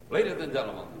Ladies and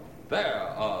gentlemen, there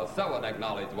are seven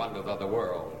acknowledged wonders of the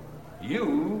world.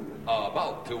 You are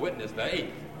about to witness the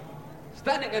eighth.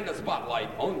 Standing in the spotlight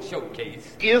on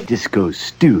Showcase is Disco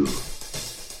Stew.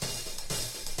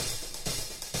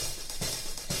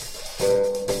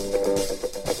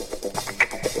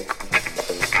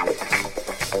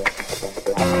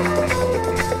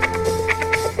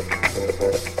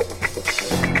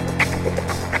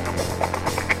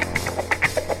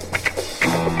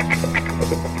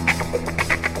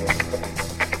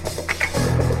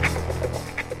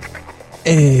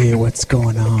 Hey, what's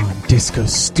going on? Disco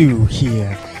Stew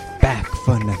here, back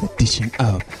for another edition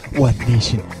of One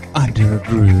Nation Under a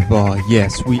Groove. Oh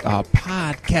yes, we are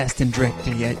podcasting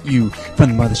directly at you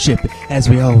from the mothership, as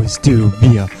we always do,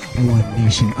 via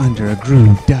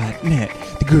OneNationUnderAGroove.net,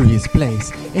 the grooviest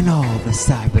place in all the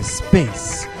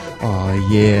cyberspace. Oh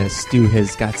yeah, Stu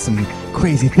has got some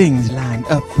crazy things lined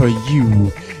up for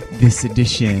you this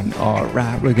edition.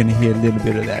 Alright, we're gonna hear a little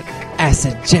bit of that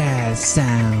acid jazz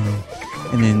sound,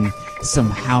 and then some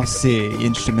housey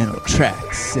instrumental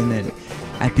tracks, and then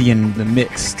at the end of the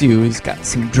mix, Stu has got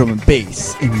some drum and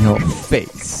bass in your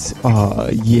face. Oh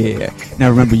yeah. Now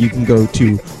remember, you can go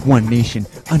to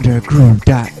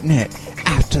OneNationUnderAGroove.net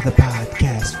after the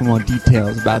podcast for more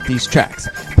details about these tracks,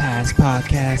 past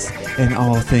podcasts, and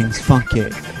all things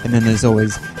funky. And then there's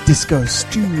always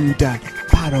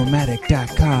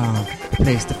discostew.podomatic.com, the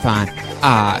place to find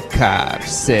archive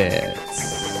sets.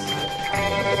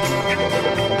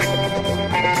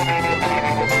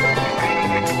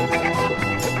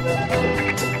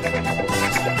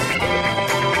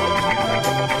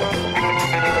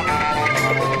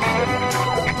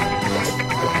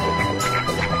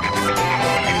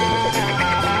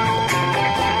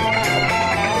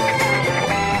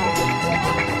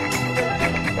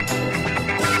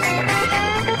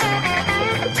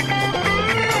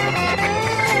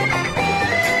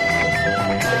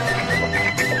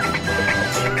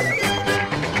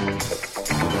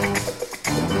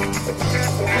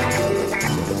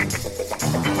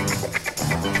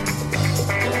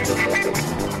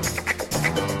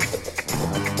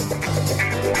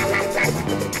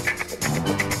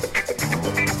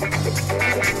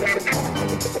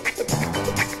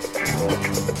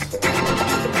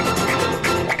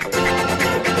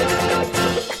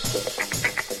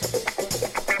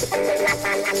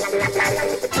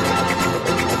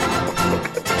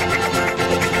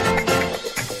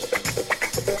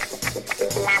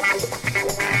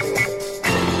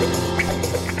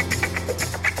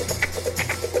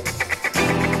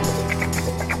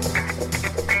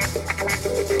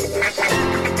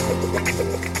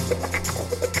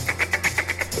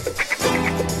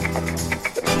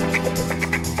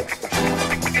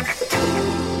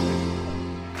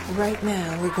 Right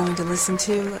now, we're going to listen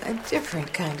to a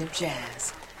different kind of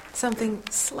jazz. Something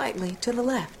slightly to the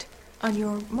left on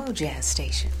your Mojazz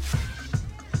station.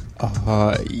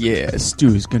 Yeah,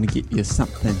 Stu's gonna get you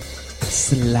something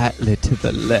slightly to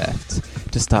the left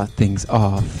to start things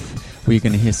off. We're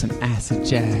gonna hear some acid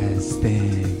jazz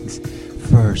things.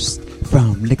 First,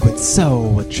 from Liquid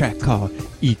Soul, a track called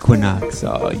Equinox.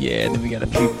 Oh yeah, then we got a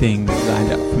few things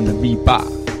lined up from the Rebop,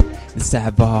 the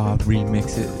Savar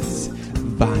remixes,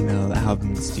 vinyl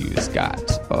albums Stu's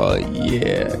got. Oh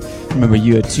yeah. Remember,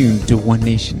 you are tuned to One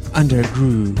Nation Under a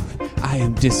Groove. I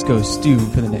am Disco Stew.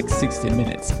 For the next 60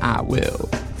 minutes, I will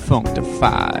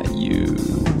funktify you.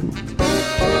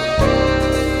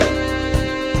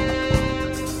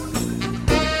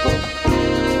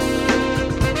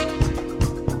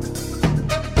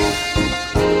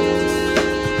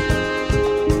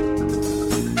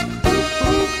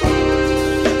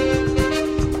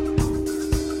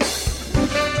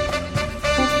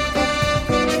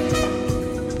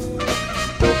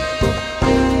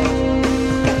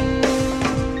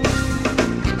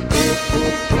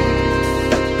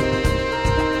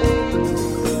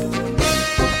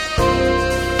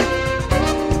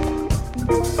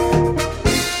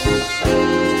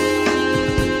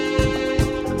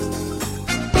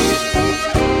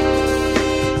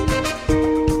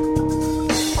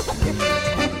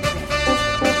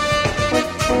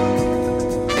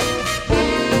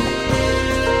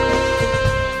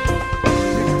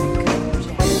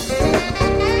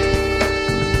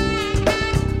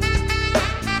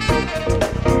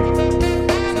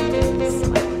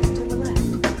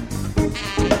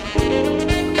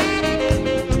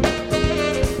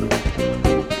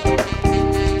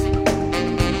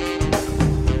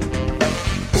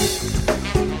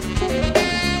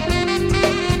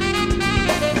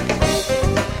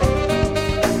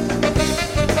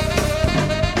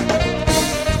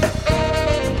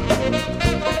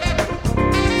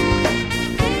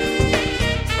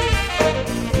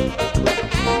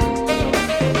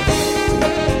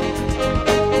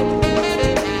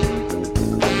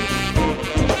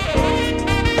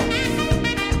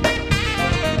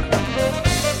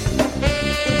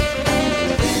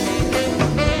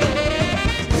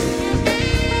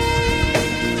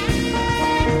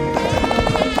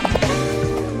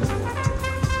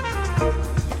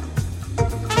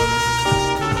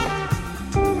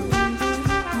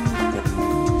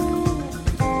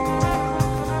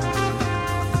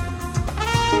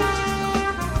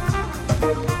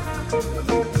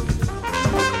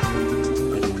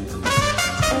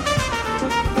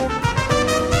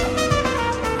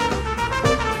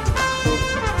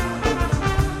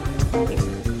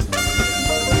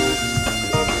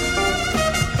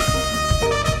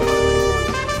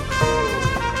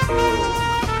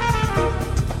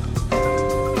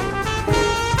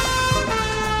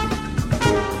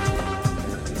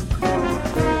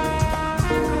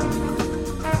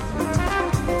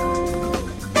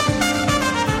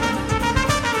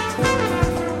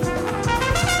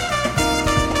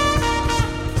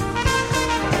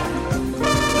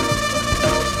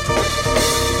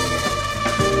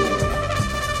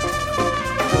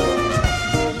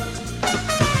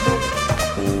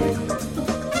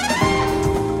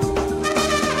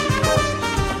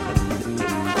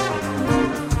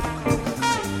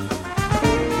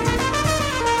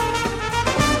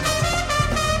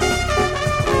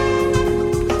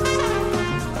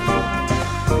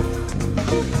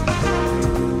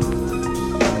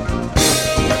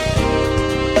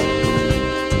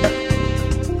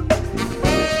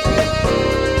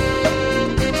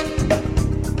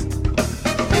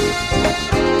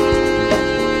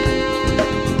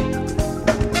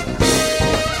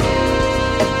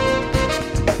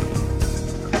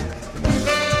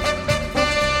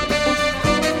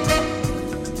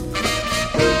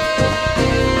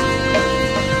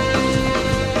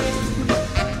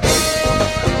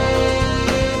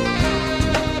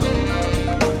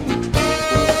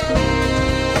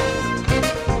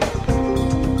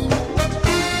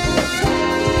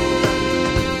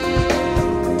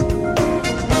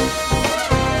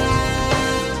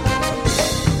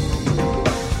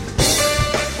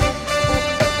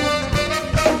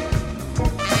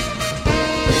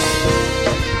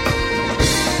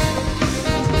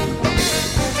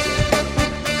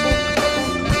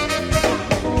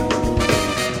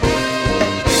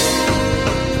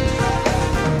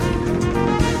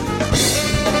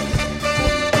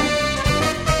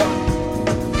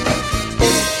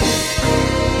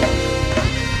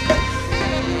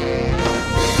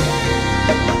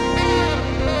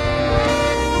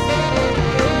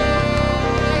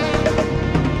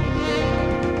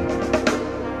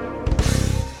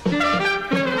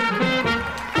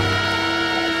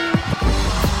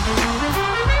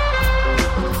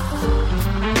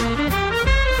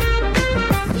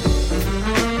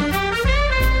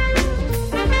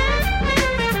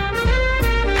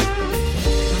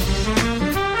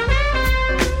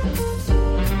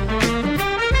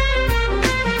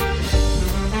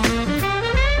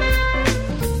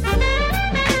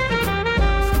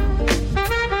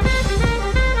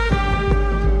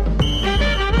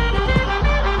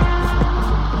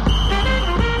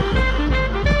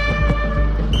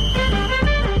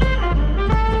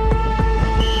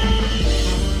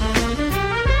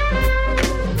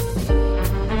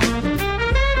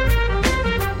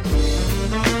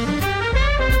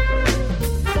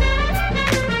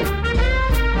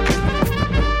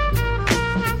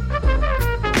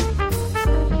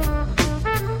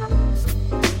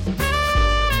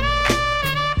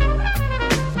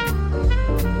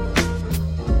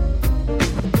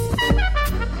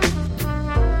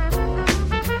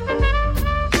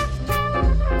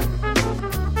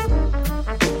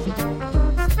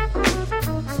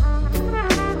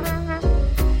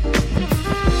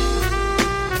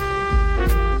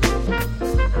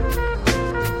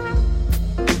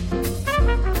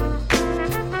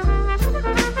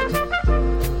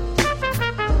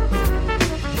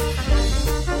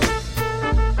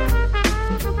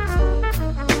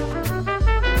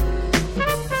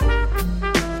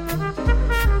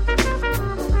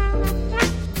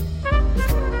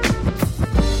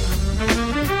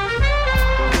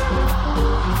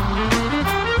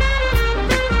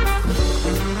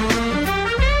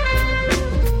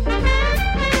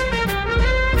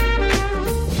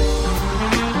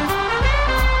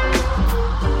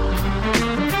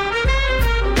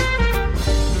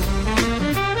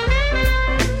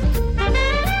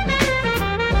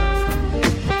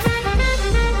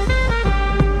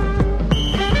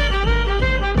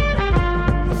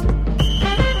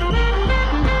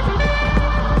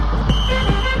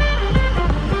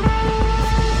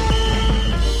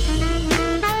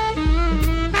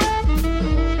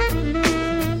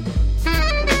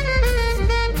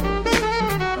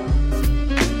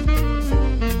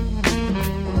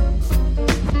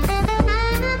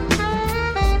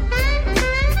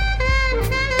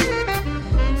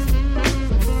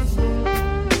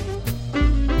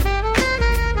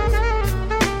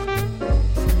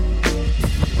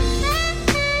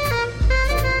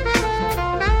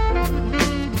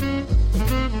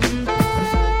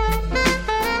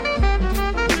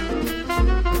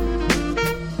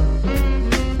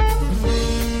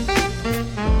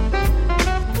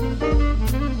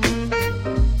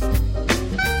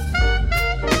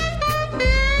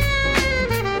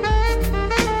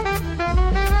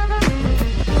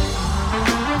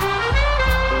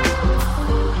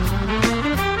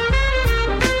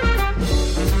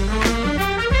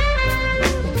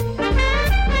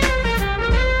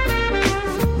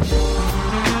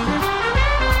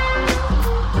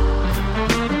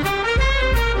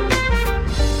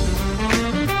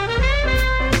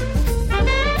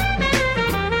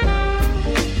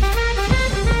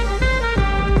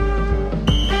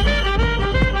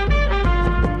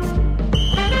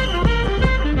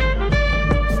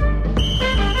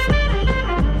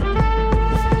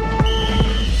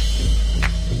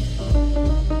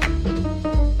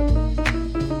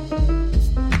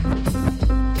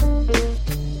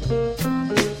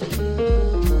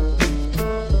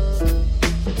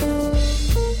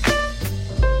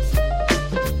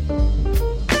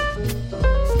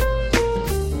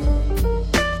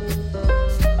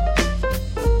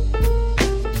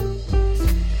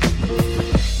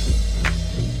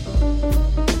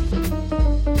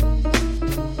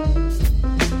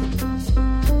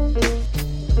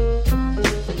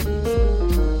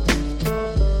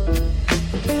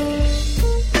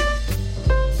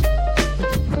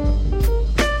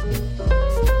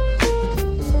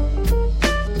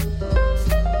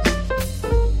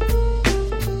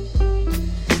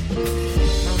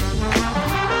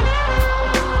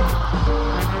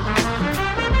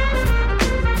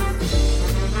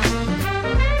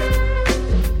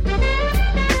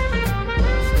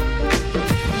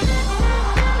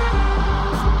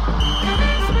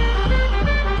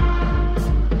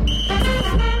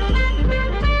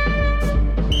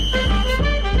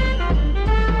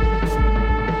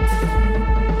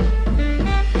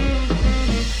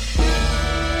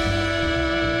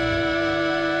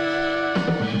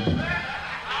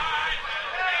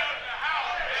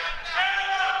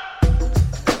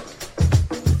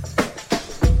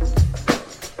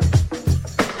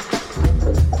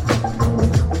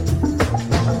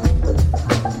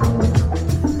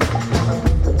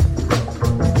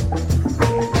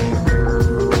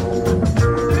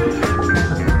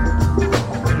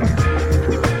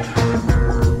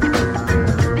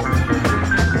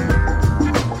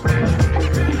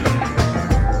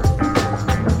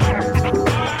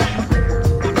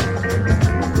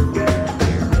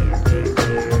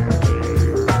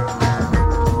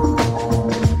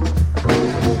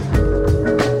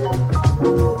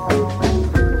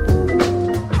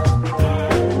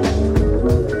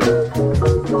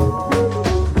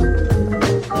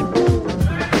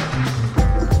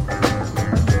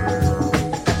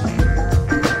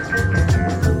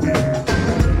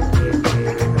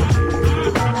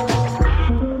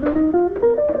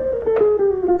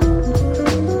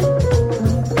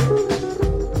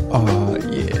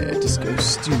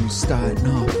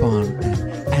 off on an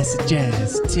acid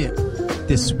jazz tip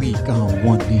this week on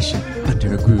One Nation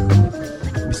Under a Groove.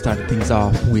 We started things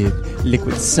off with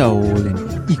Liquid Soul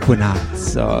and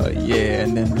Equinox,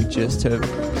 and then we just heard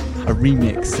a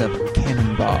remix of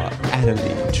Cannonball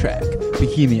Adderley track,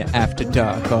 Bohemia After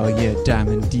Dark.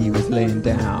 Diamond D was laying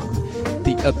down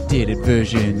the updated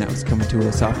version that was coming to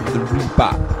us off of the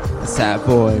Rebop, the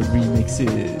Savoy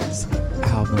Remixes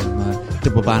album,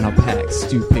 double vinyl pack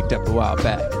Stu picked up a while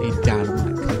back, a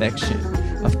dynamite collection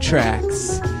of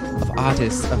tracks of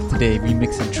artists of today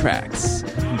remixing tracks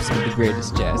from some of the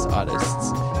greatest jazz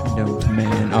artists known to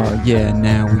man.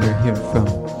 Now we are hearing from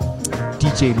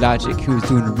DJ Logic, who is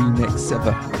doing a remix of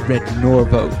a Red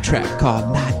Norvo track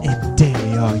called Night and Day.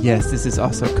 This is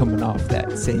also coming off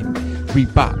that same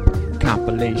Rebop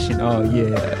compilation.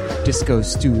 Disco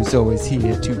Stu is always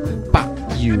here to bop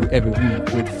you every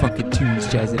week with funky tunes,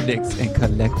 jazzy licks, and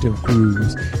collective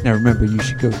grooves. Now remember, you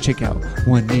should go check out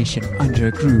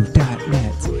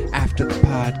onenationundergroove.net after the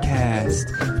podcast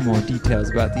for more details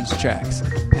about these tracks,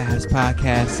 past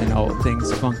podcasts, and all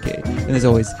things funky. And as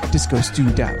always,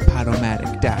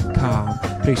 discostu.podomatic.com,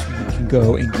 place where you can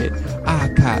go and get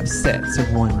archive sets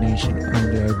of One Nation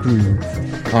Under a Groove.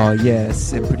 And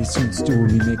pretty soon Stu will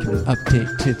be making an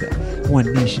update to the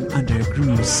One Nation Under a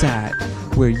Groove site,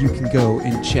 where you can go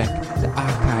and check the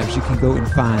archives. You can go and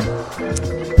find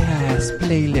past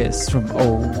playlists from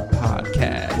old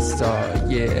podcasts.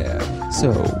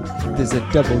 So there's a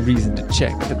double reason to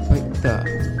check the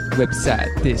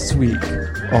website this week.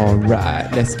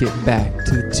 Alright, let's get back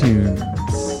to the tunes.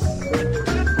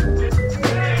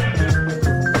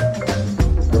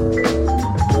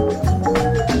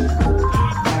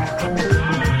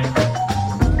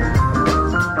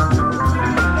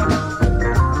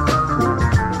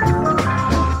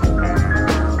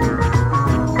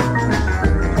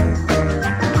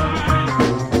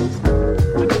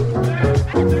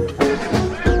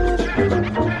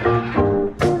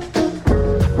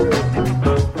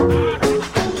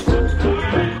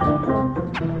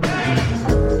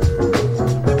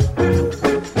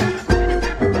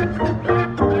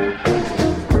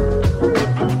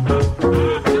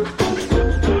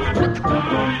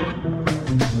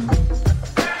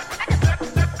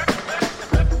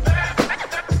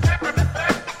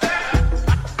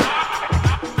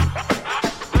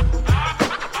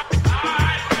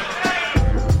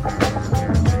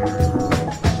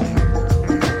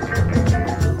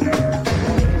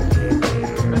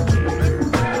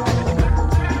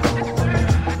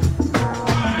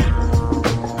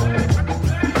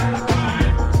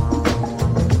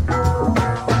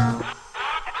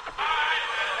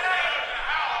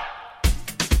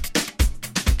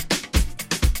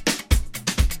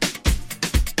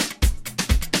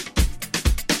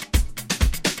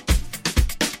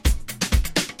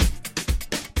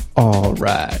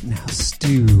 Alright, now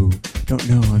Stu, don't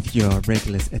know if you're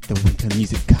regulars at the Winter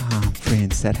Music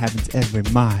Conference that happens every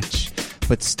March,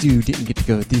 but Stu didn't get to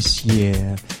go this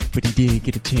year, but he did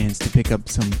get a chance to pick up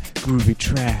some groovy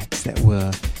tracks that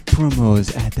were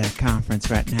promos at that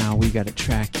conference. Right now we got a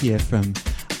track here from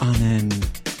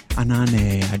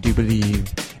Anane, I do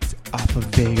believe. It's off of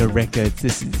Vega Records.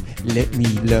 This is Let Me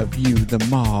Love You, the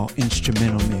MAW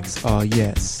Instrumental mix.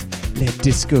 Let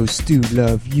Disco Stu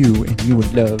love you and you will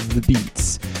love the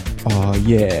beats.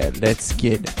 Let's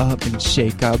get up and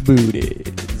shake our booties.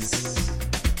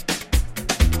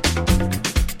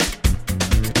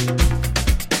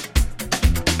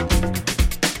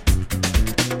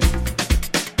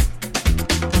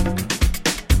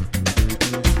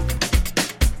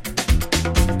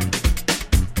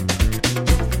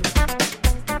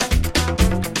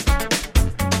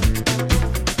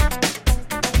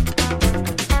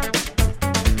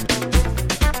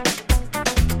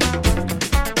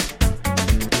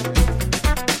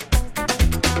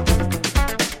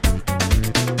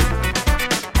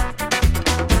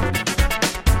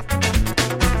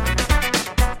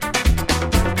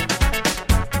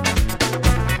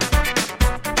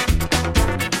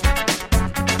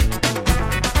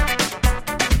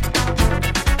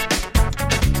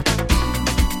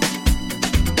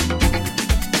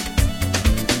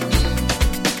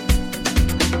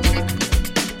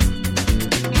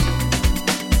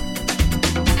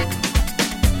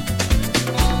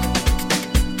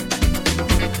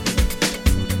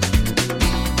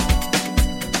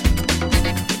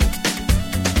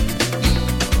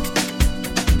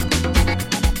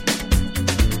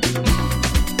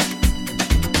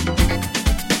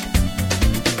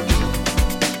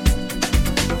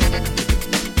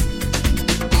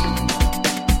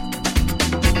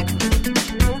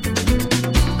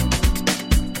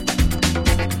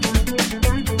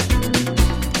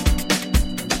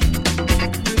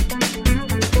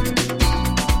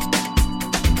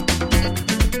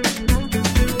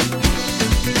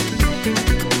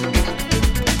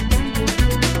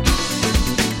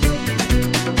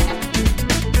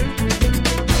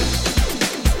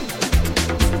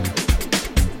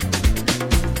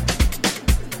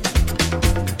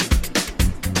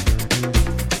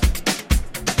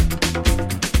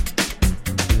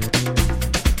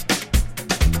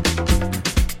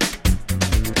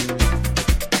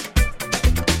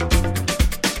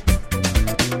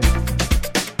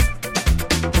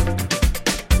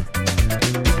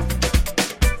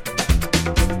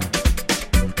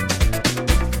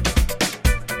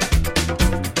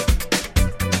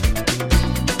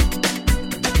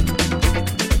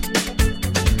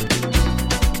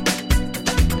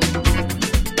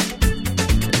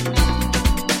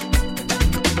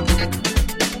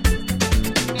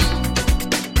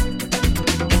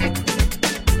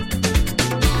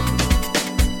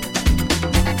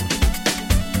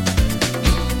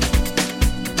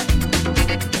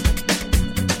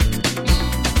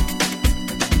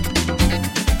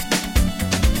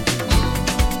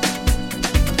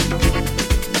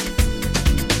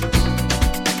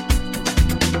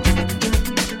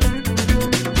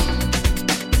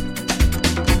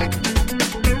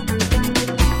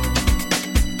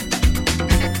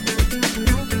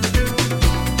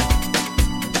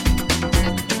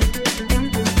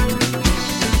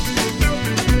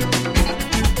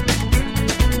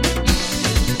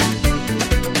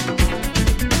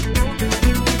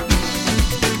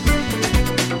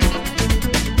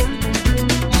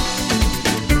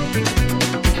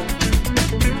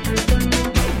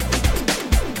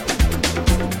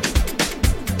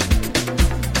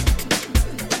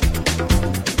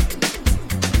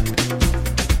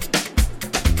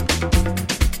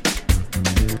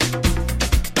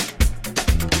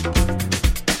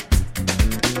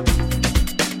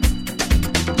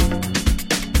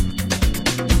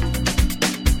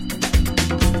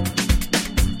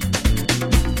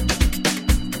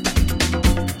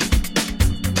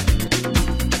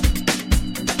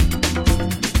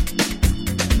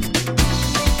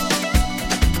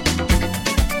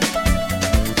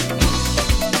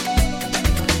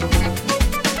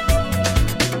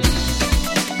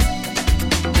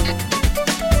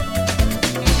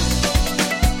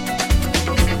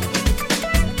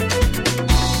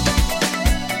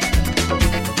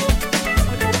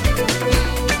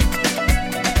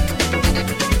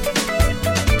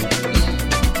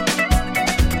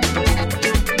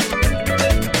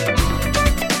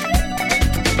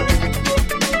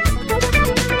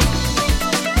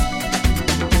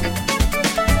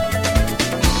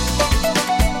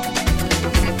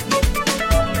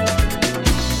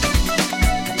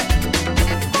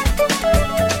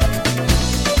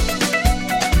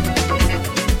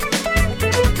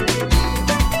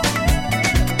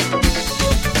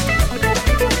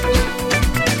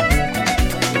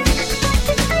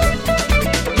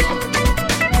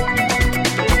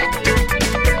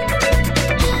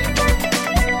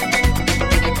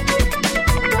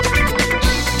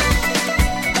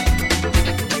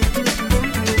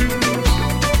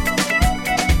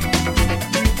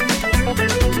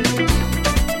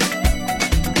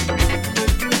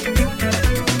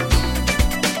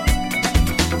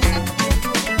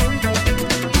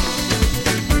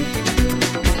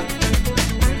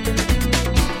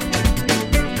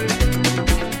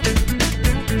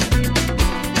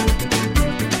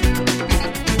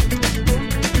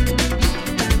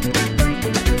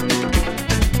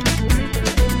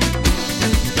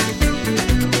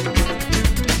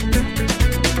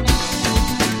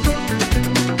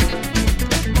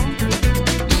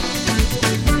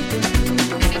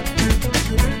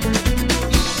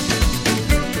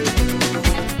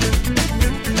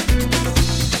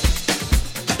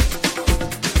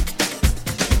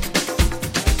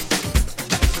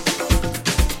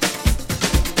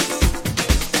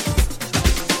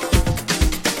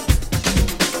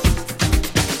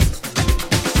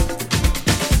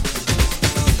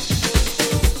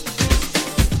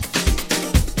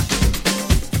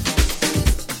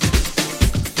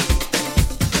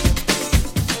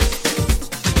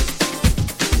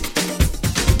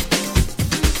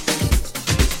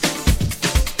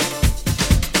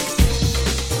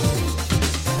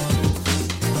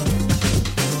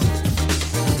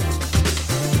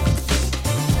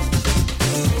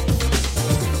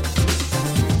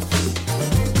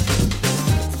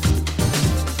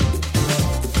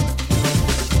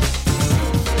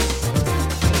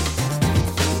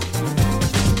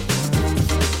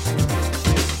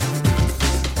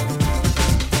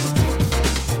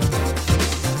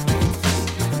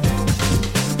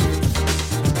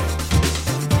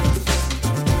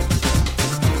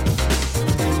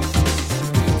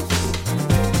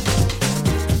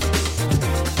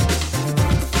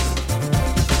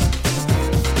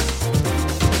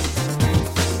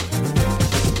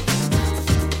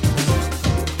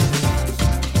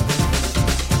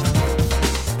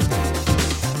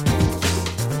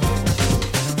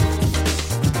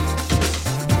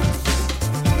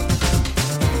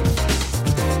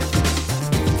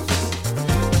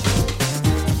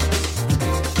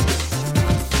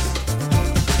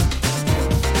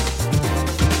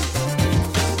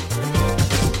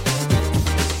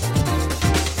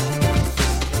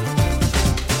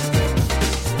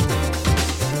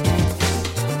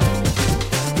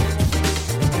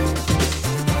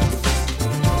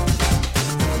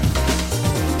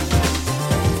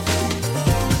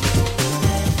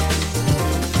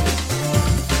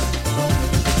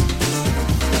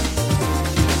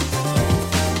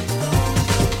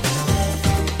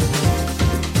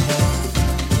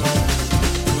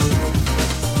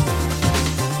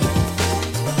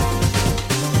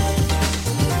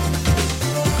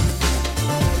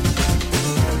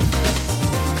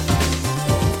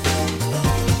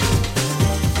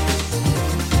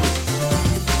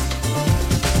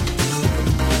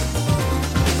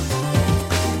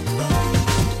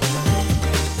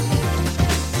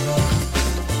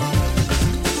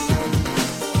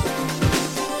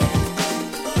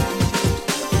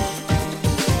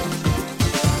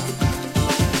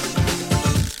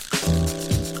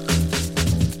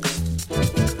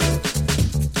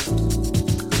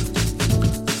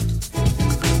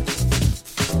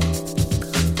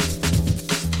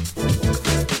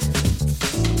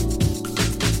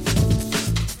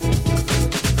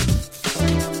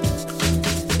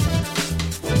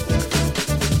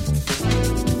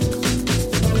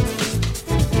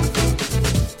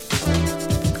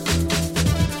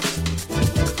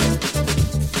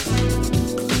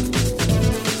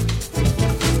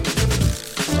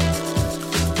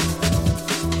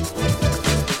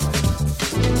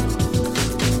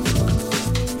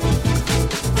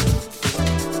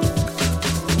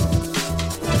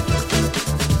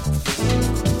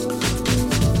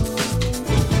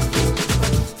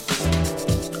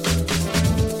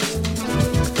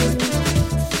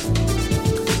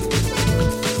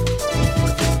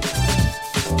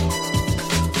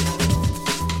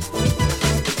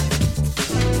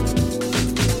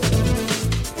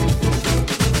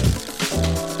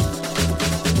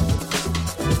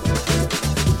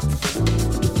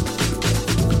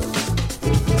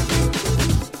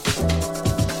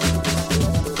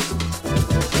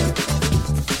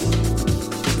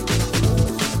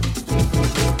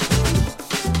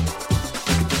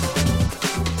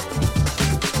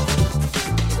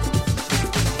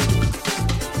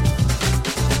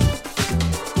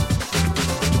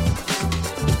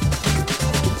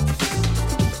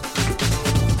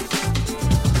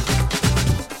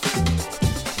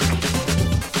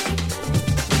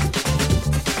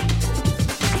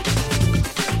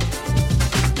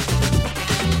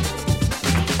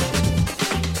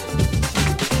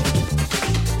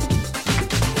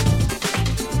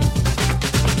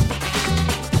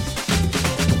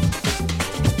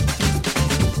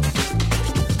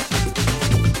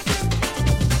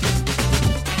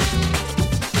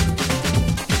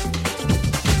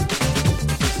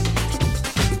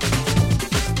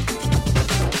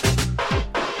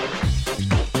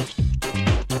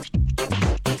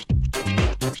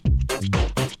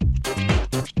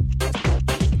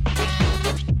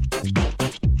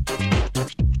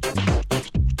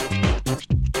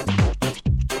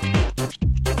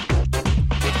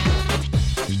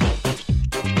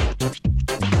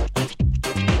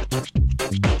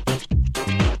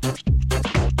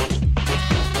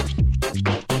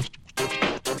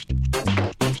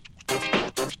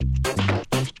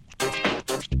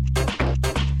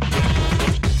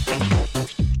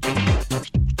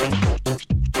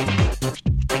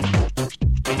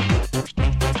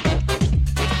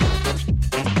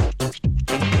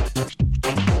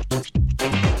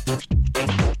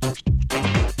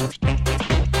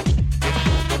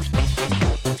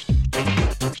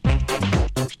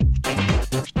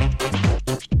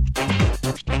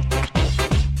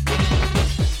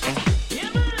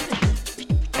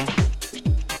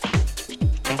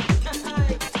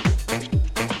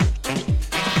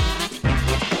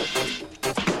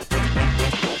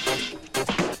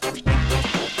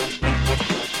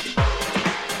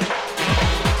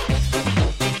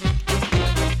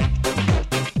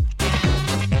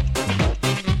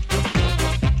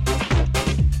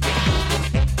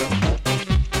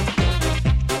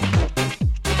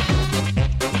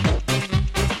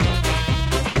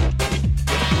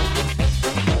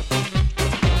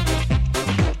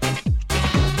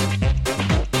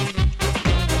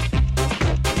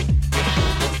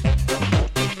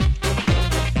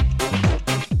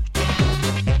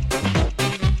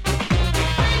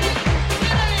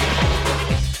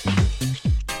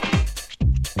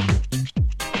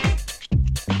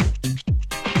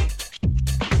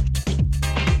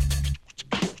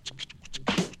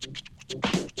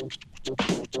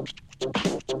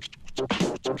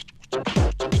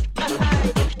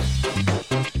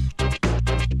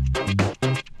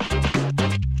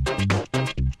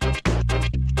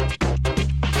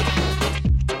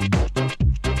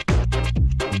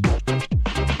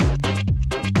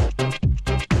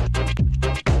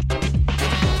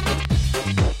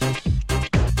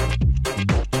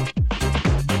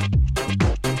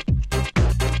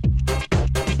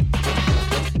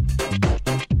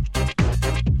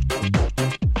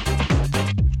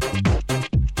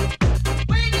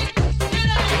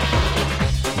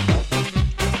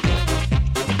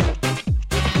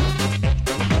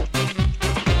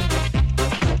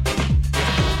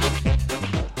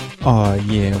 Oh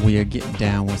yeah, we are getting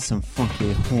down with some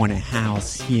funky horny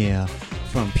house here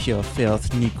from Pure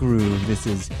Filth, New Groove. This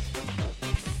is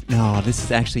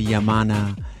actually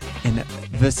Yamaha and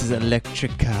versus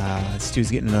Electrica. Stu's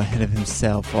getting a little ahead of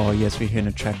himself. Oh yes, we're hearing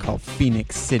a track called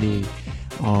Phoenix City.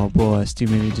 Oh boy, Stu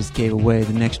maybe just gave away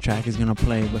the next track is gonna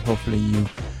play, but hopefully you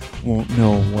won't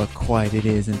know what quite it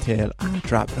is until I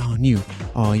drop it on you.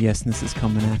 Oh yes, and this is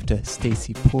coming after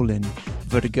Stacy Pullen,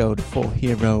 Vertigo, the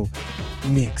 4Hero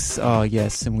mix. Oh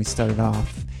yes, and we started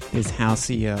off this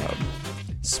housey,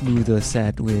 smoother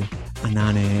set with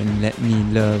Anane and Let Me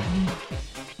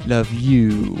Love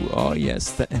You. Oh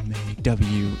yes, the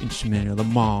MAW Instrumental, the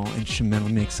MAW Instrumental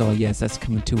mix. Oh yes, that's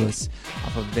coming to us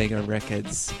off of Vega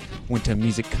Records Winter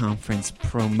Music Conference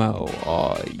promo.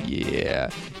 Oh yeah,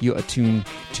 you are tuned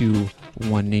to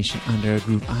One Nation Under a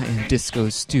Groove. I am Disco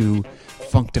Stu,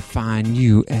 funktifying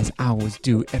you as I always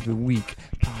do every week,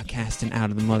 podcasting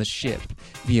out of the mothership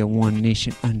via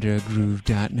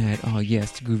onenationundergroove.net. Oh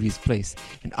yes, the grooviest place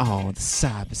in all the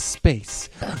cyberspace.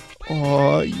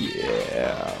 Oh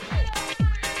yeah.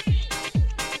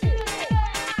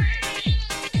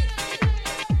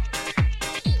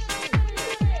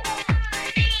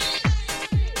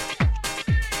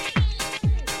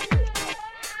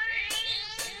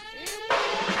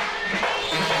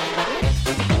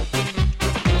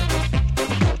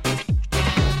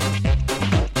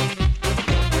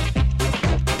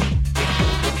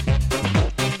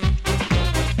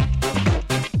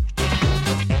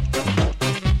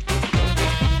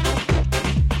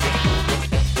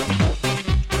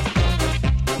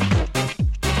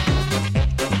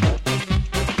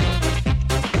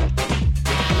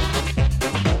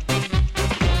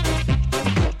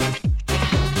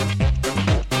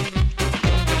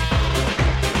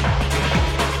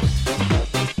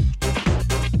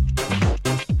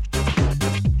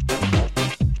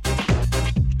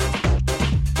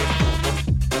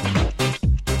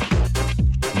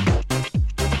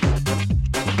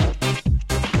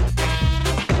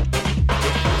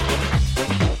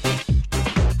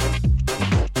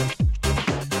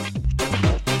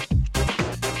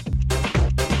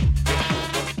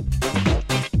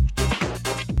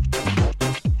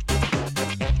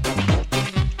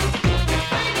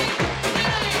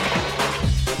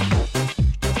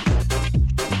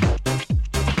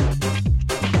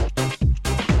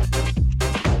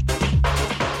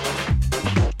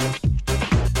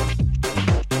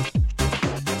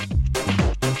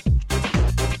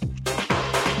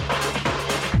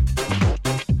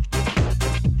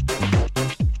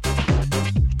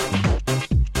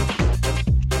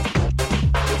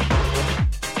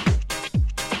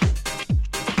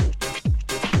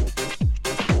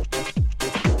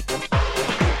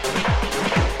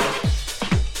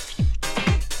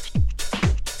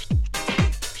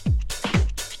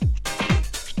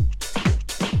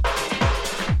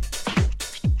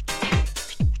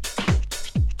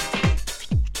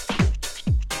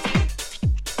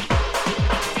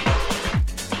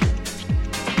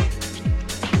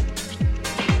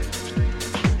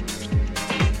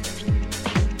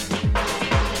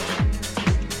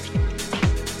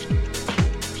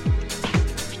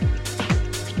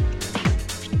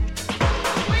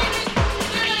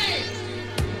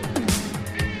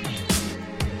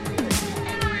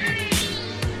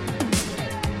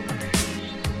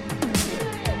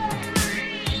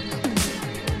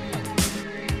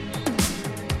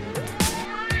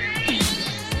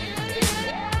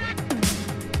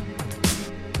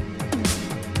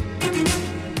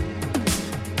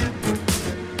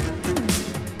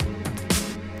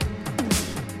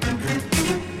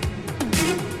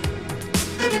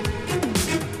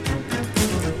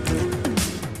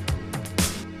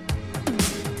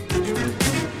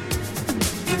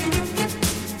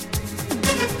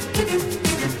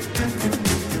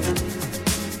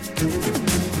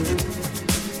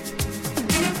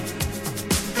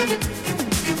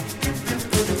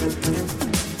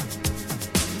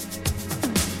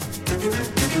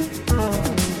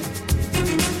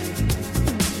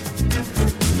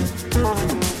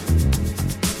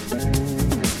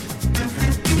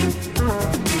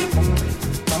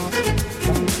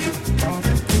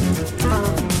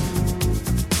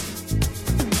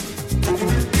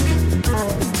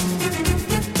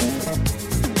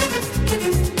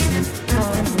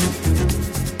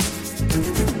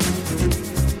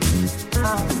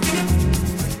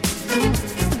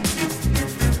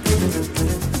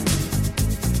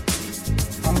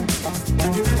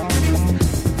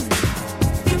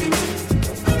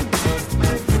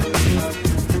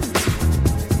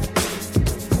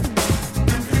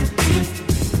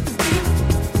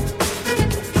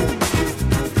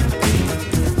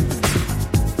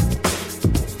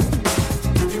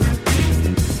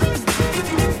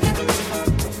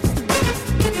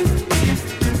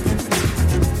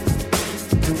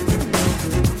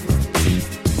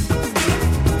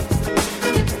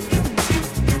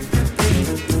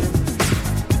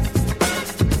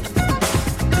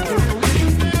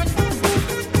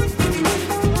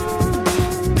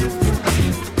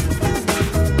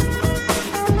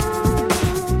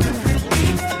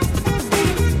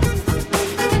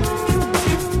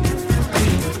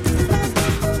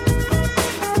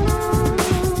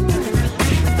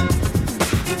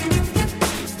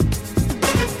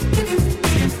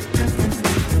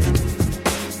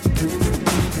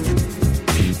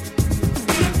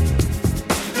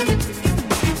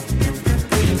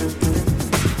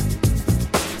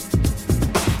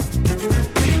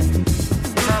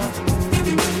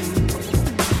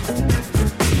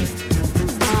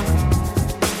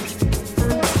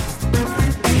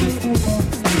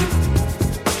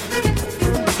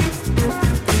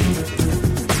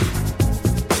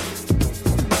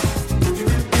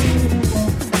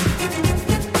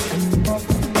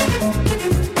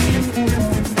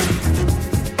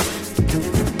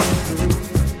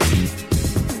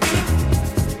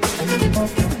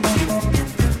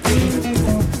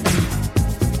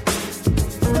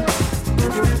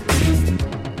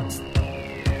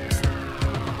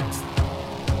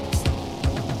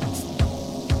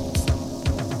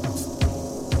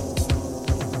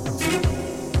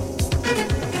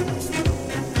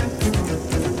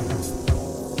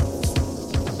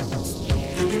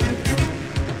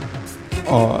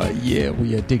 yeah,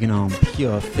 we are digging on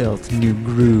Pure Filth, New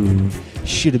Groove.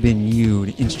 Should Have Been You,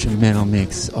 the instrumental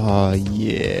mix. Oh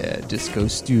yeah, Disco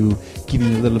Stew,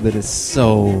 giving you a little bit of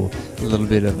soul, a little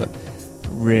bit of a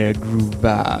rare groove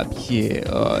vibe here.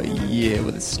 Oh yeah,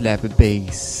 with a slap of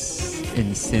bass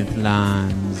and synth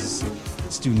lines.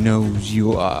 Stu knows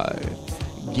you are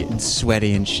getting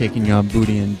sweaty and shaking your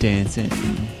booty and dancing.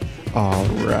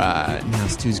 Alright, now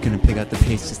Stu's gonna pick up the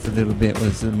pace just a little bit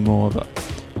with a little more of a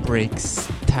breaks,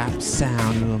 tap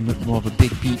sound, a little bit more of a big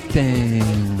beat thing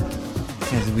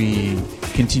as we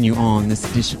continue on this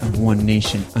edition of One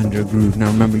Nation Under a Groove. Now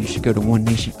remember, you should go to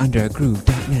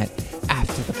onenationunderagroove.net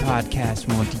after the podcast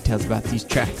for more details about these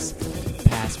tracks,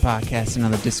 past podcasts, and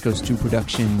other Disco Stew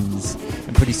productions.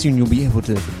 And pretty soon you'll be able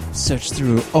to search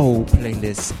through old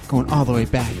playlists going all the way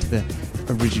back to the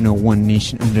original One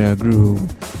Nation Under a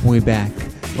Groove way back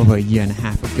over a year and a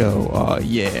half ago. Oh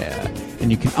yeah.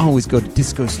 And you can always go to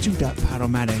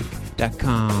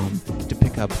discostew.podomatic.com to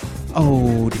pick up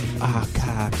old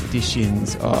archived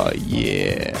editions. Oh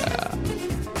yeah.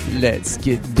 Let's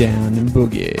get down and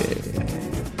boogie.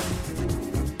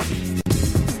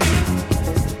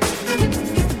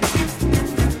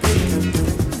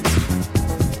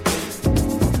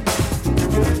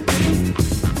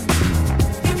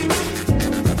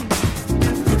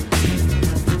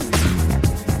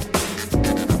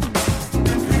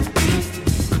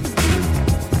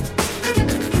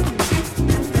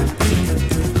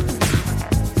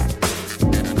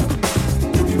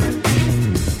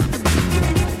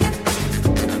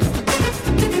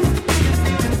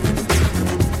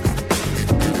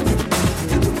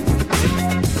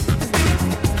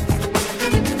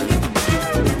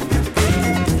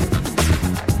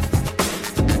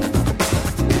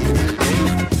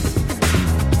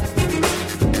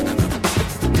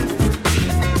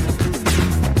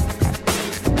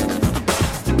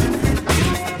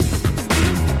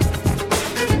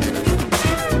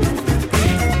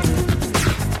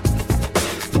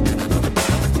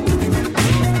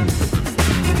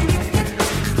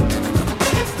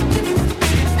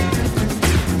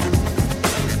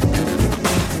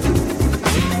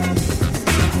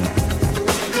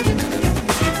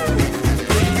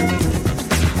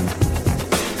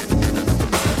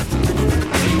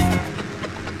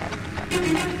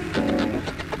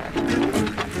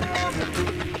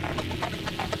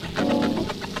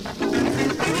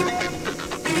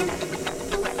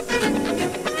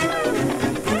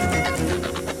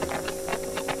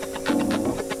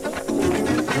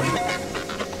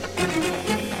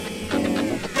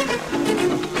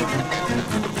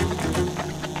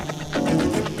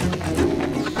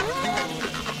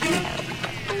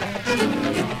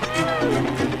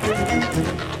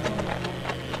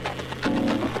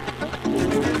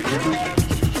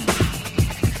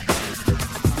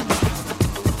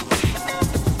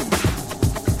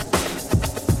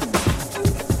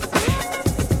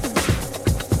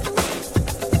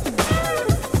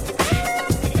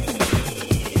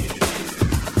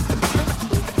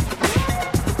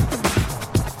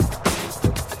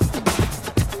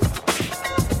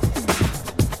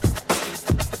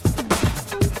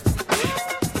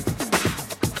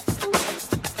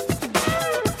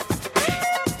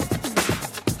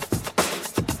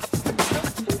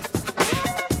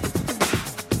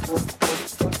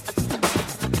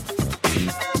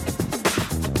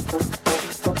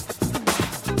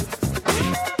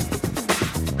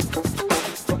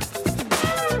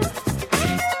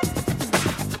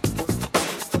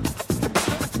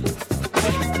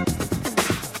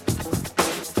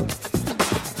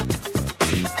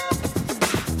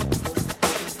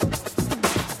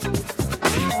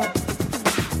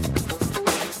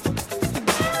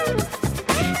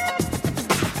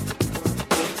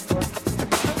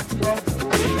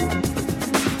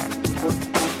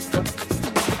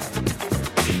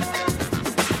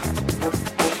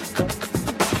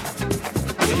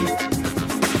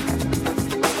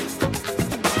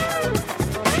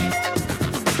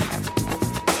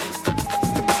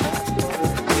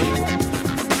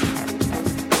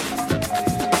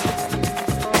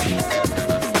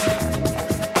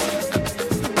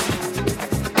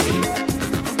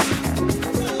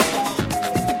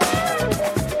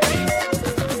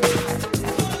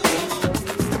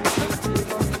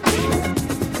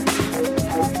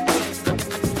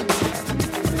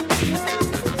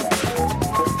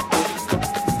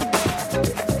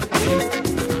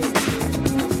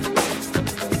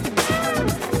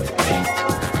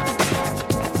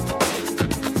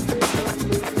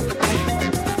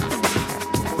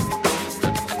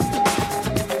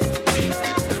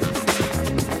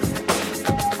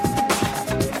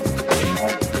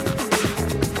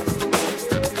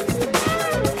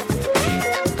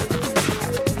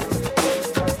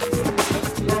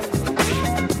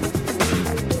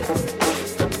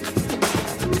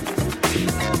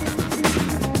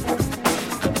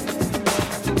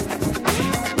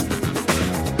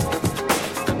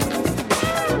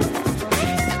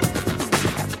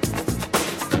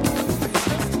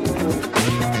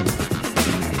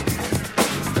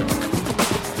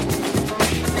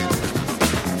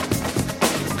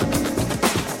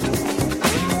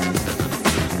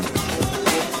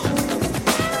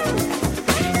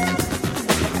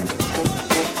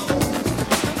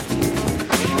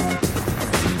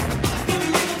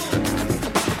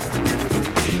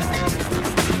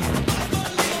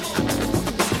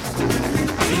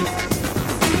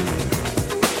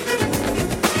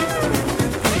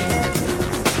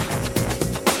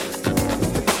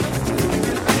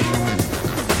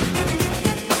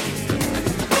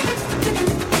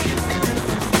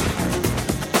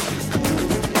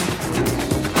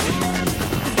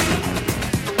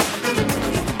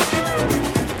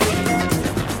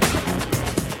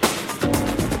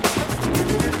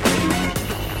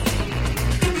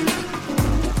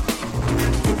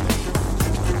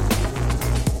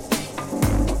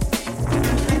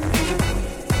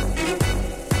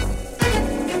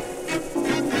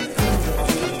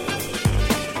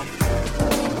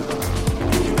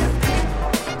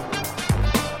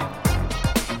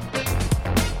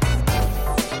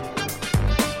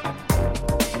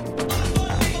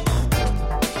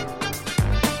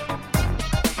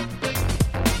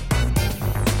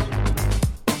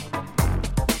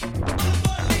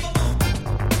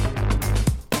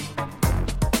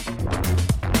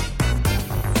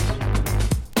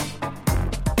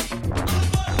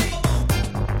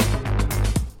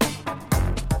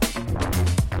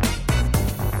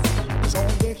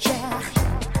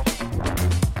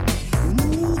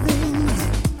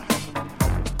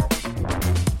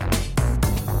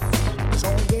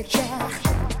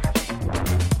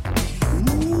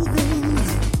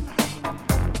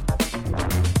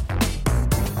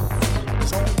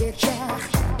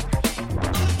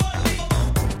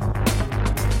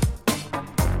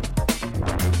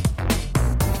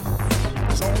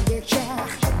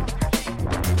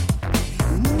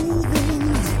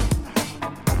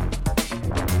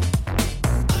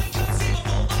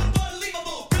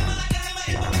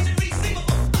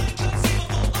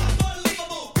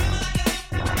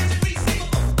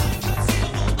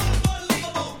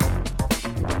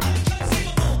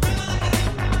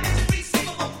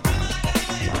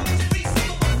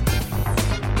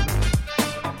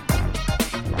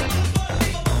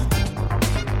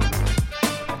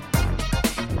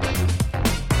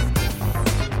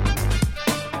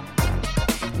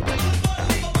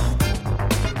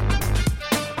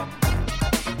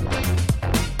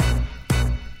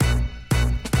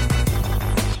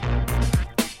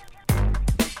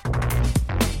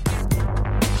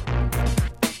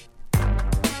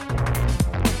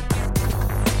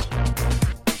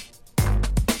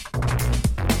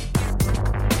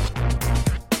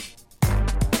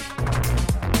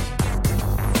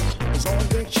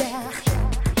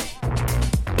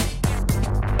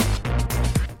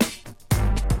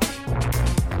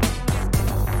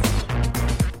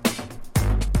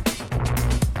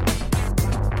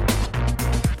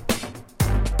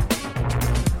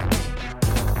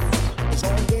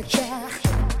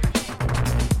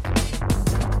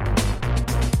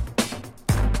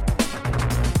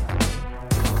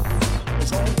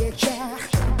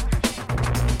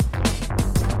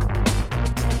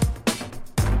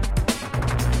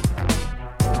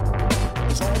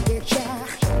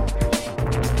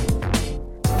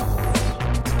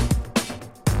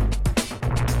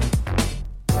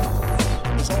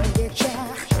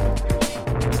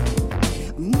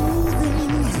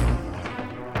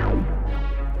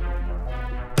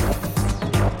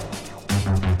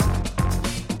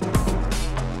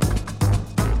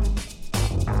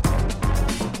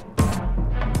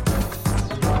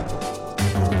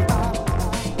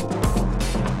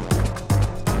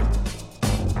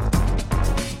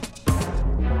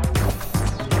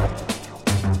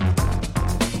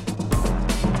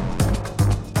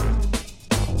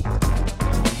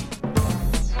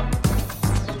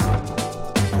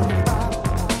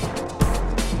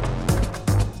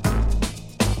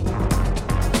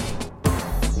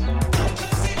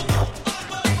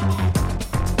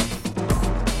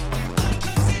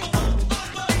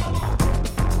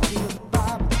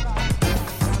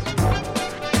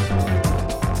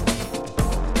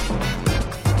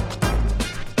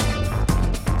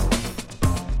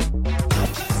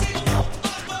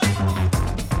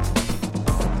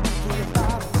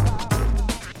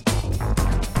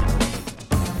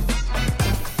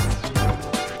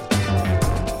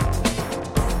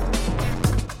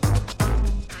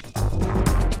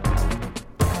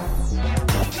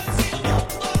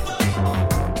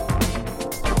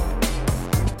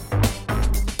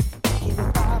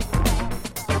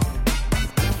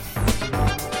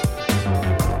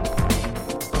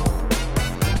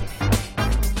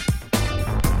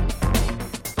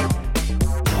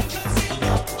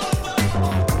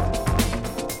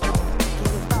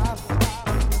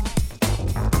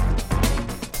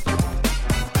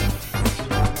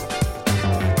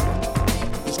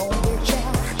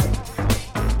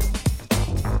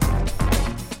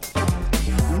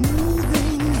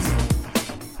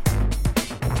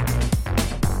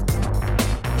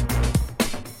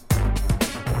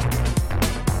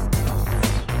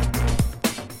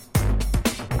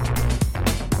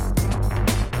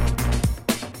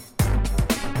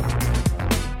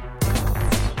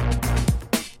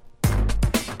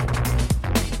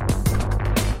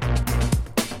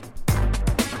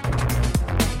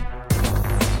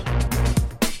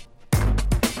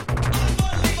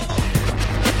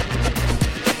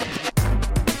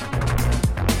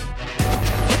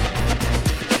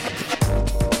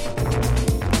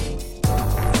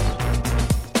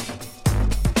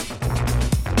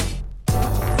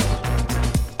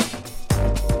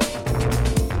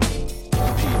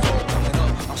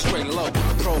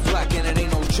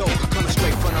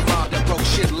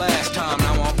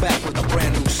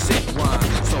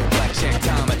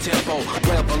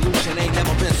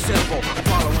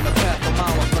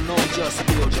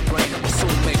 load your brain and we'll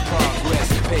soon make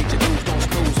progress. Paid your dues, don't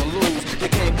snooze or lose. They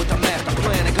came with the master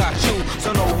plan and got you.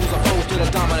 So know who's opposed to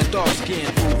the dominant dark skin.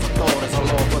 Food for thought is a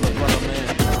law for the brother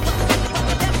man.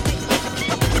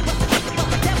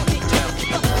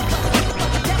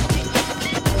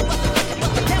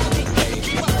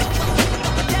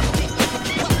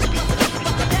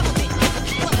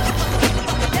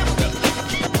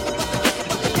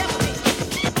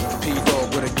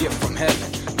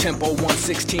 Tempo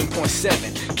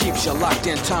 116.7 keeps you locked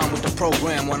in time with the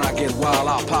program. When I get wild,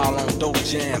 I'll pile on dope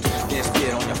jams. Then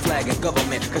spit on your flag and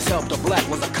government. Cause help the black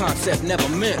was a concept never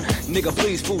meant. Nigga,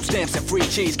 please, food stamps and free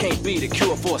cheese can't be the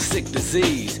cure for a sick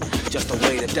disease. Just the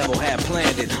way the devil had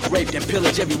planned it. Raped and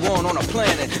pillage everyone on the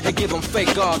planet. And give them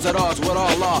fake gods at odds with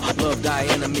Allah. Love thy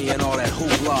enemy and all that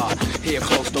hoopla. Hear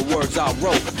close the words I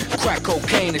wrote. Crack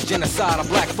cocaine is genocide of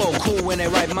black folk. Who in their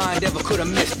right mind ever could have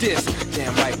missed this?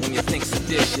 Damn right when you think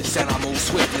seditious. And I move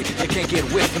swiftly, you can't get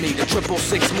with me. The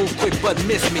 666 move quick but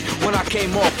miss me. When I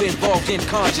came off involved in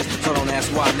conscious. So don't ask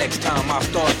why next time I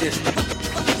start this.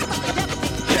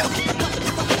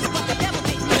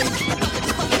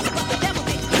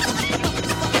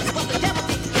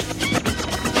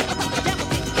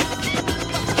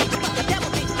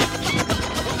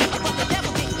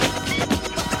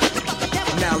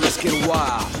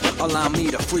 Allow me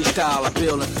to freestyle, I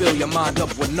build and fill your mind up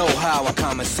with know-how. A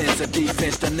common sense of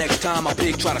defense. The next time a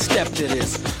pig try to step to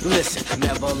this, listen,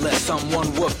 never let someone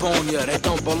whoop on you that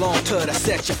don't belong to the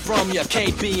set you from. You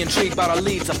can't be intrigued by the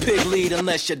leads a pig lead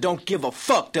unless you don't give a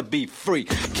fuck to be free.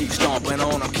 Keep stomping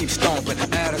on them, keep stomping.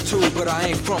 Attitude, but I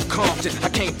ain't from Compton. I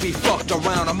can't be fucked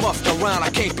around or muffed around.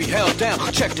 I can't be held down.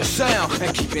 Check the sound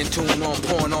and keep in tune, on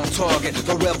point, on target.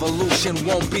 The revolution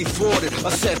won't be thwarted.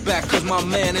 A setback cause my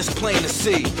man is plain to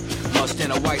see. Must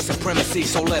in a white supremacy,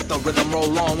 so let the rhythm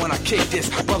roll on when I kick this.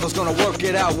 Brother's gonna work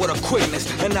it out with a quickness.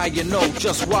 And now you know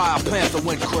just why a panther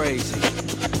went crazy.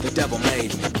 The devil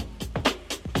made me.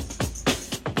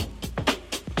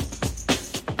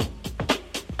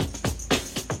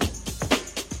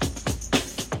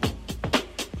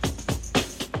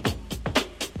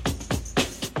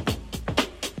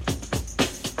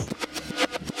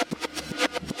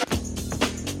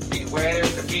 Beware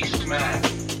the beast man,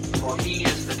 for he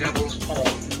is the devil's pawn.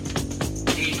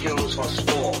 He kills for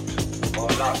sport, or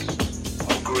lust,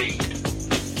 or greed.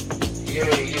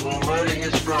 Yea, he will murder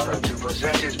his brother to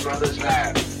possess his brother's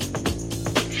land.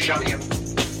 Shun him,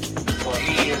 for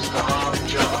he is the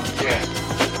harbinger of death.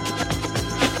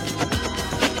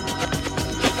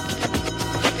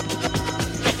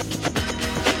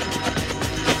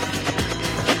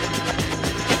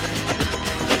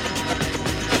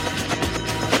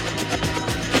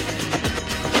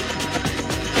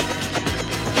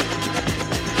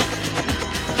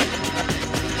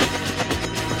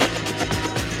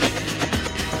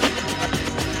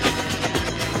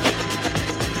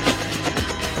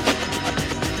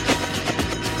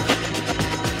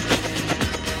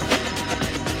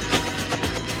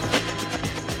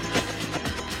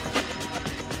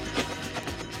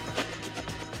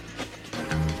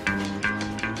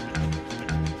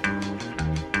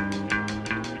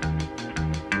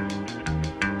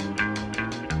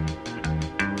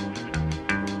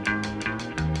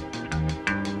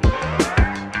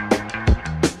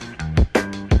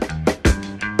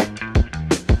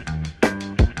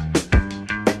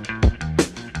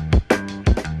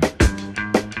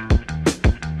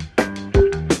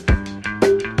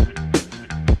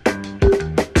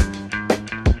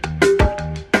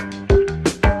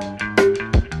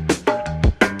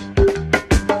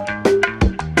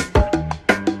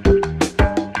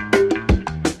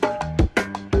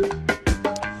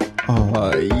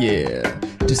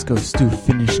 Disco Stu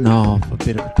finishing off a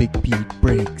bit of big beat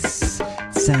breaks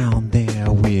sound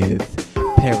there with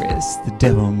Paris, the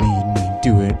devil made me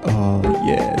do it. Oh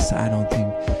yes, I don't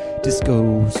think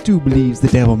Disco Stu believes the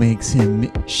devil makes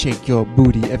him shake your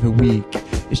booty every week.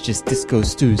 It's just Disco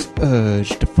Stu's urge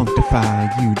to funktify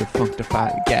you, to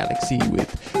funktify the galaxy with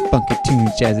funky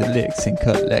tunes, jazzy licks, and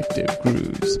collective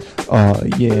grooves. Oh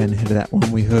yeah, and ahead of that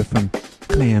one we heard from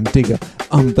Clam Digger,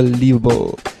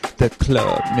 Unbelievable, the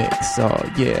club mix.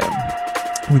 Oh yeah.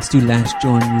 When Stu last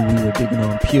joined you, we were digging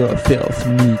on Pure Filth,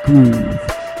 Me Groove,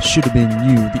 Should Have Been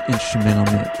You, the instrumental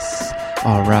mix.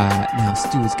 Alright, now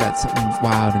Stu's got something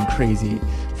wild and crazy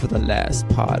for the last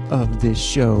part of this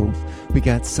show. We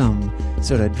got some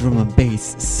sort of drum and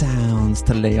bass sounds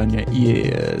to lay on your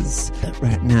ears.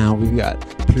 Right now we got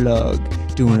Plug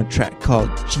doing a track called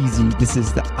Cheesy. This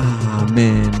is the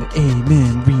Amen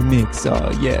remix. Oh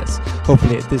yes,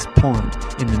 hopefully at this point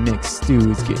in the mix,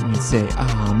 Stu is getting you to say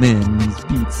Amen. These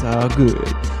beats are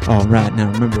good. Alright,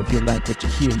 now remember, if you like what you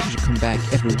hear, you should come back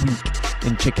every week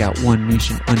and check out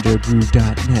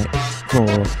OneNationUnderGroove.net for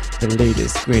the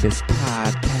latest, greatest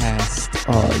podcast.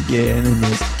 Oh yeah, and then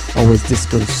there's always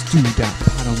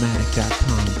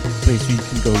DiscoStew.podomatic.com, place where you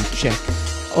can go check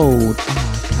old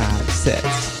archive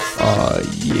sets. Oh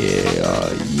yeah,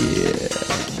 oh yeah.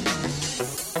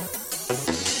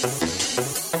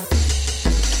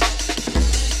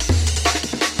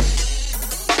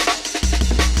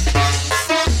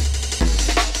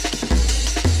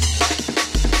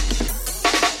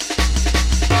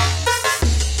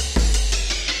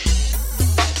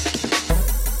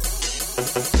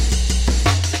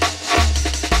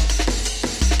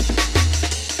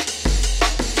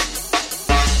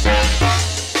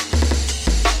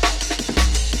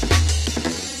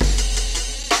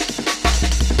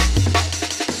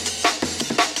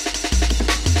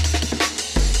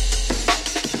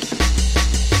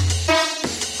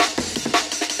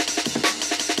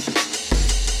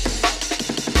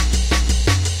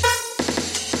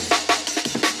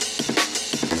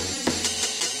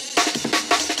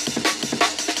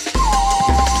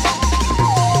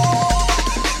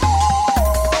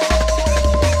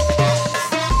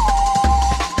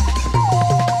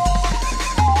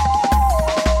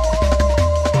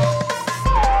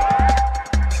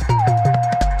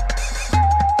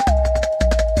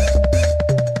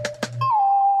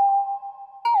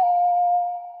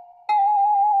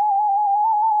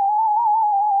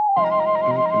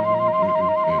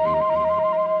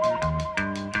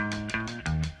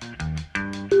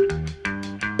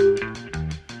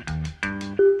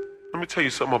 Tell you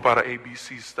something about an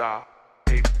ABC style.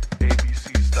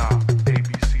 ABC style.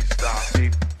 ABC style.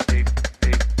 ABC.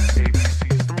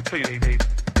 Let me tell you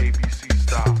ABC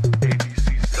style. ABC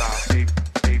style. ABC.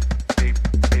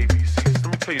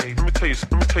 Let me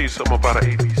tell you something about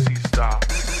an ABC style.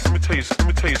 Let me tell you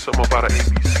something about an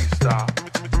ABC style.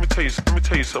 Let me tell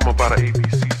you something about an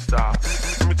ABC style.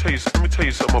 Let me tell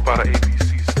you something about an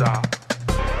ABC style.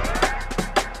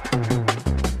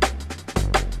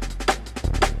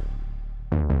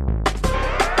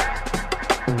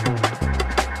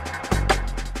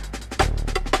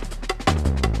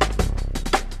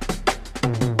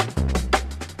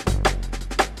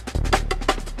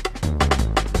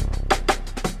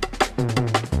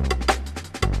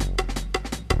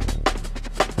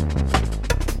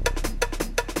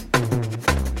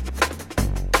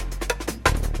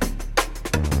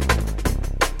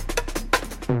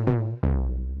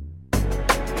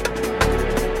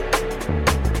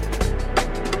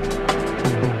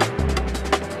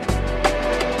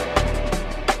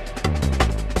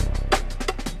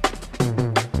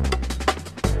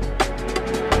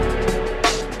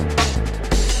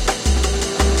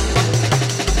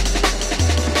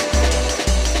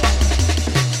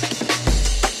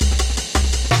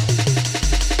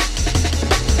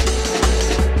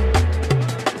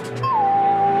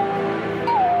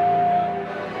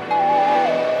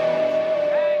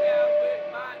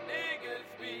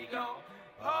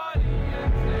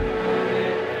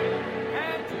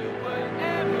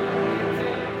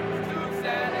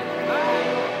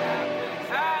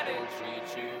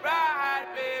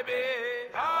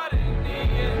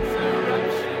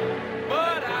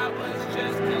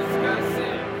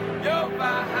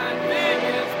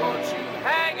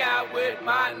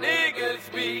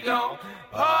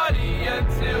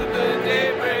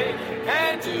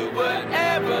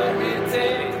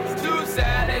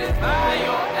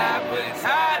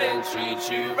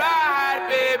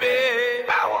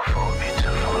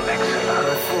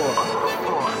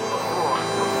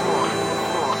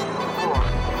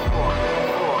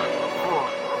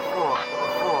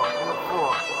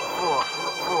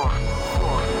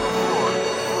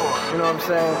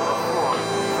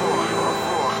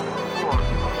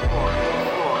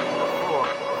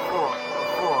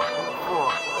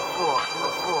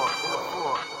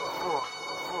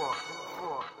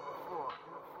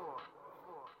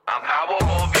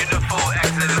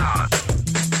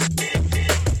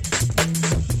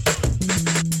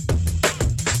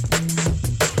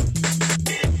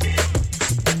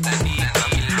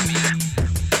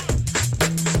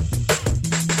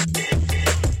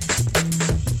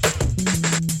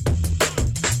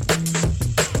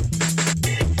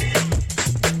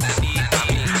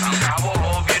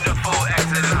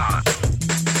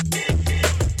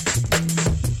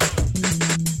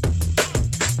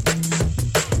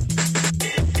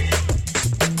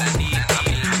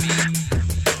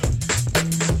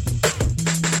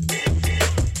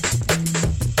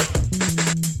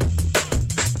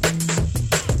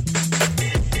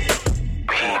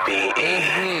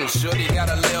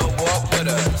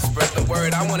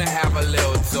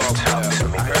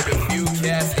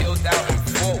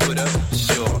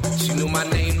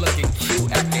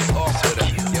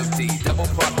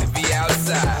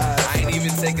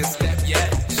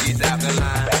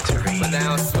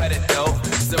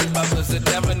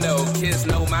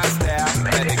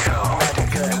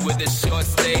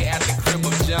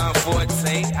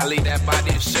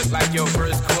 shook like your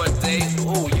first court date.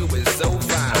 Ooh, you was so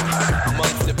fine.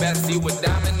 Amongst the best, you were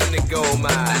diamond in the gold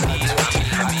mine.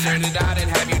 I turn it out and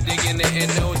have you digging it in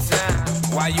no time.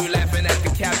 Why you laughing at the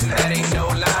captain? That ain't no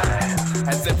lie.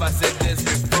 As if I said this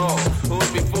before.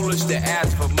 Who'd be foolish to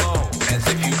ask for more? As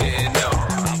if you didn't know.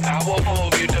 I'm powerful,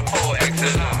 beautiful,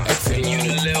 excellent. And you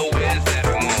the little whiz that I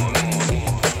want.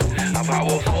 I'm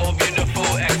powerful,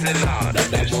 beautiful, excellent.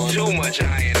 There's too much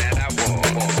iron that I want.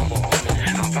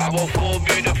 I'm powerful,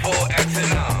 beautiful,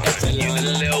 excellent. And you the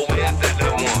little whiz that I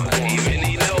want. Even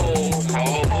he knows.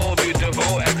 Powerful,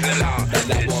 beautiful, excellent.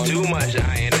 There's too much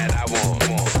iron that I want.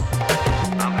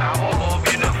 I'm powerful,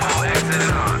 beautiful,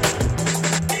 excellent.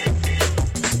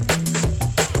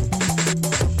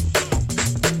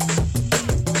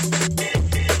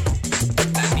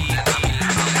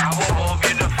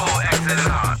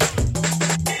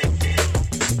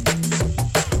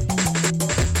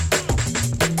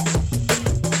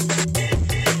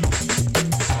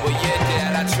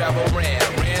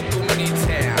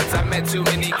 Too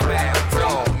many clouds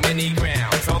on many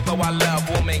grounds. Although I love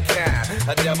womankind,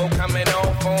 a devil coming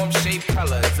on form, shape,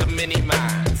 colors of many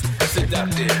minds.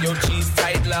 Seductive, your cheese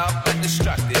tight love, but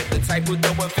destructive. The type who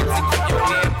throw a fix and keep your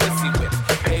hand pussy with.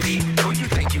 Baby, who you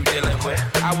think you dealing with?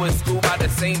 I was schooled by the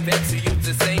same vets who used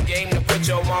the same game to put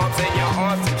your moms and your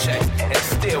aunts in check. And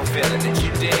still feeling that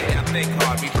you did. Now think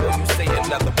hard before you say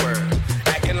another word.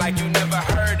 Acting like you never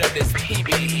heard of this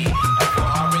P.B.E.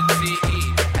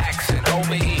 R-N-T-E, accent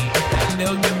over E.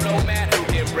 Little diplomat who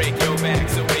can break your back.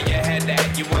 So where you head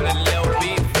at? You want a little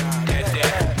beef? Get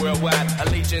that. Worldwide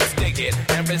allegiance, dig it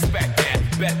and respect that.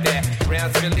 Bet that.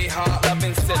 Brown's really hard,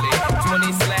 loving silly.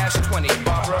 20/20,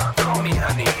 Barbara, call me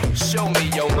honey. Show me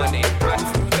your money. My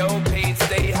true though paid,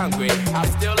 stay hungry. I'll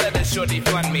still let a shorty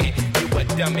fund me. You a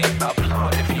dummy,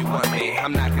 applaud if you want me.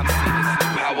 I'm not conceited.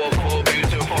 Powerful,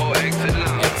 beautiful, excellent.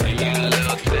 You a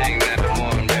little thing that I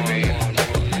want, baby.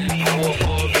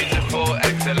 Powerful, beautiful,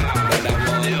 excellent.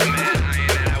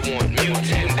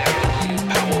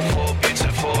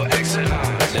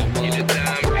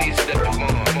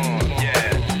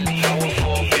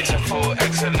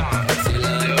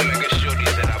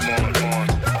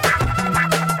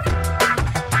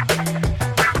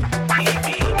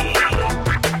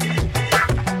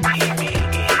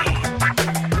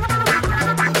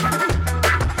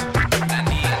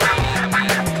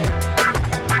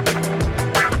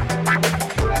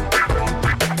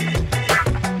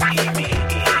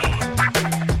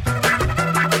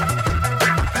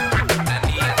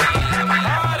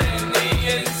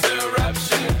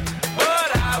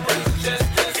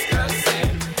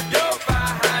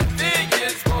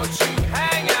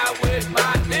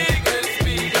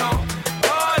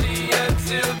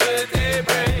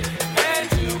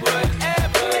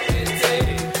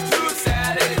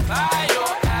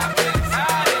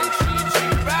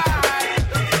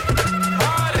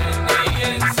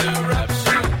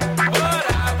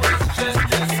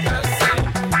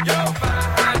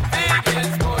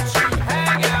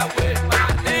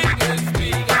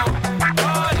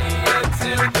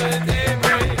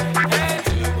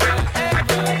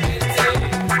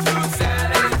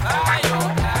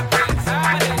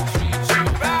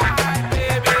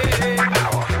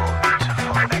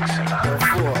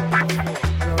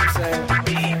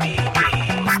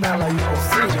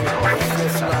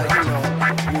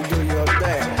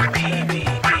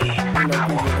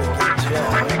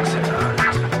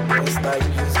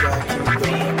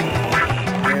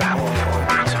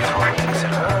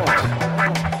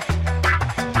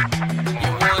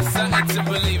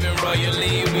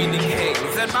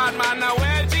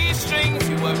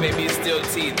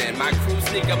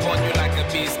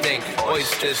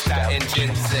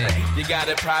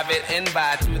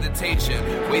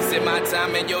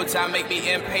 Time make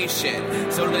me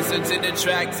impatient, so listen to the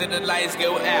track till the lights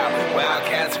go out.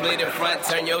 Wildcats split in front,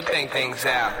 turn your things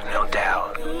out. No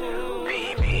doubt.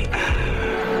 P.B.E.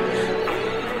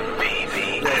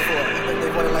 P.B.E.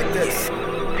 They want it like this.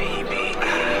 P.B.E.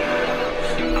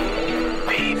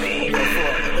 P.B.E.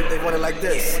 They want it like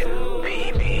this.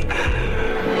 P.B.E.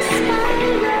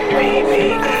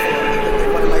 P.B.E. They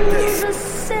want it like this.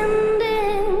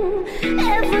 Ascending,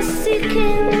 ever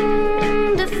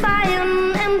seeking, defying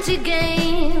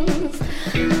games,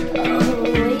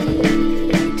 awaiting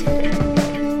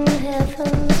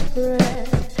heaven's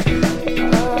breath,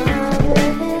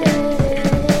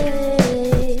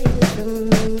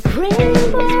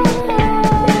 rainbows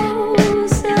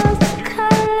of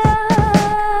color.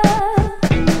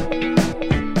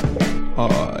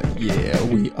 Oh yeah,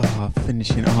 we are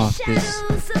finishing off this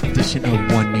edition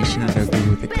of One Nation Under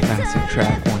Groove with a classic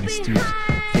track, one of Steve's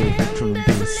favorite drum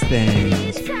bass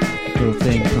things. Little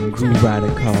thing tune from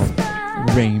Grooverider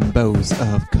called Rainbows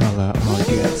of Color. Oh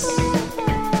yes.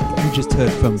 You just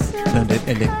heard from London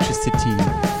Elektricity,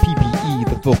 P.B.E,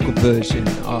 the vocal version.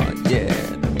 Oh yeah.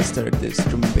 And then we started this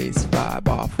drum and bass vibe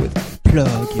off with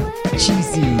Plug and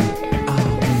Cheesy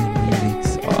Anane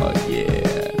remix. Oh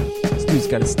yeah. Stu's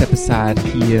gotta step aside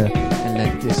here and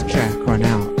let this track run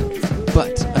out.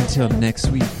 But until next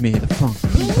week, may the funk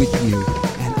be with you,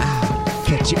 and I'll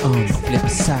catch you on the flip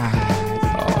side.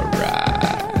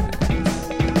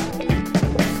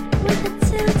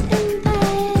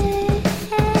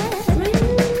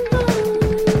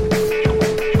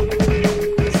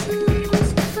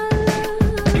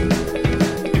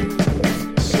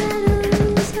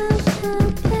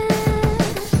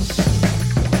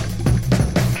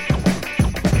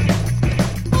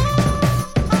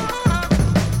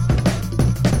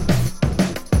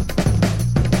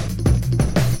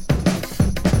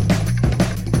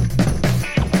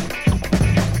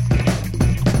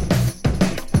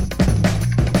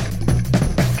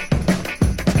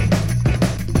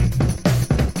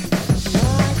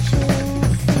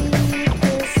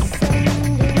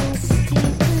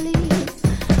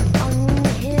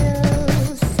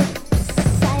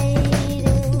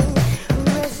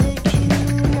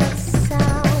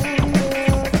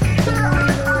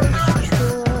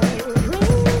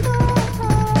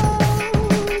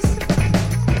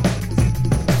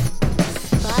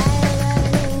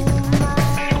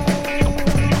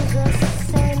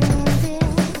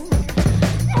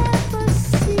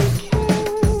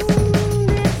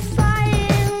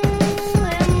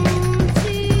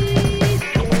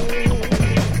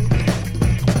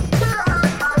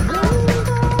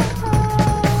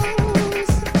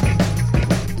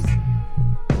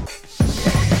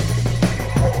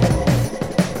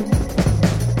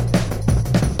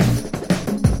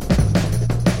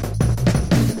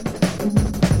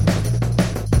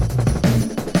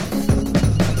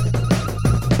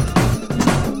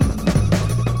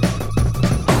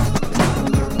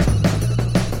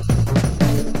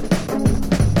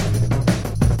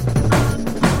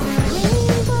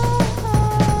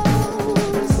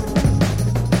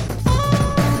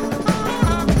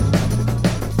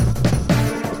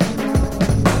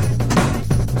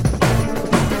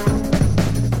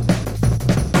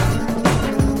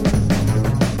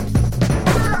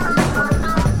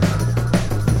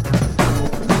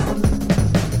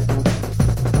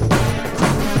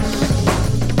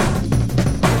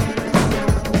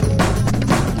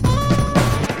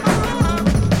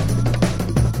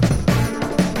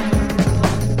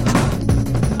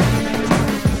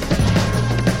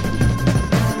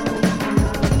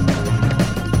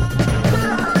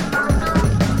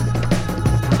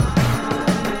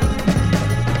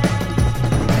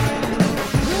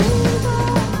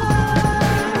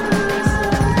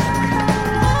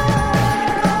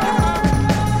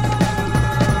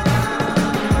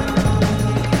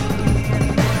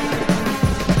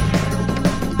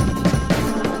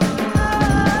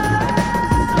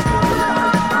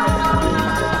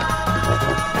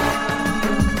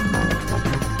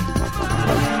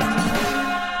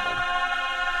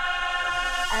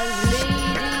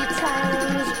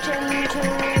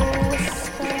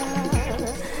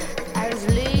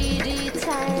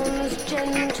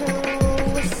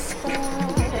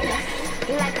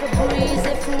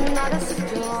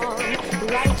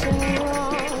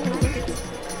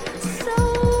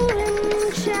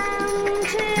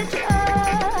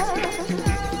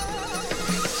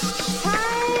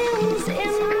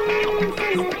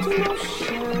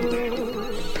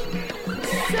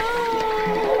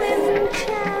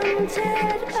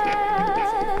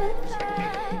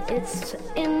 It's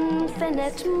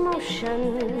infinite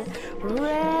motion,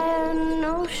 rare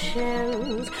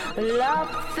notions,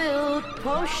 love-filled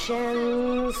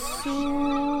potions, soothe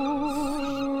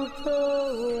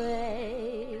away.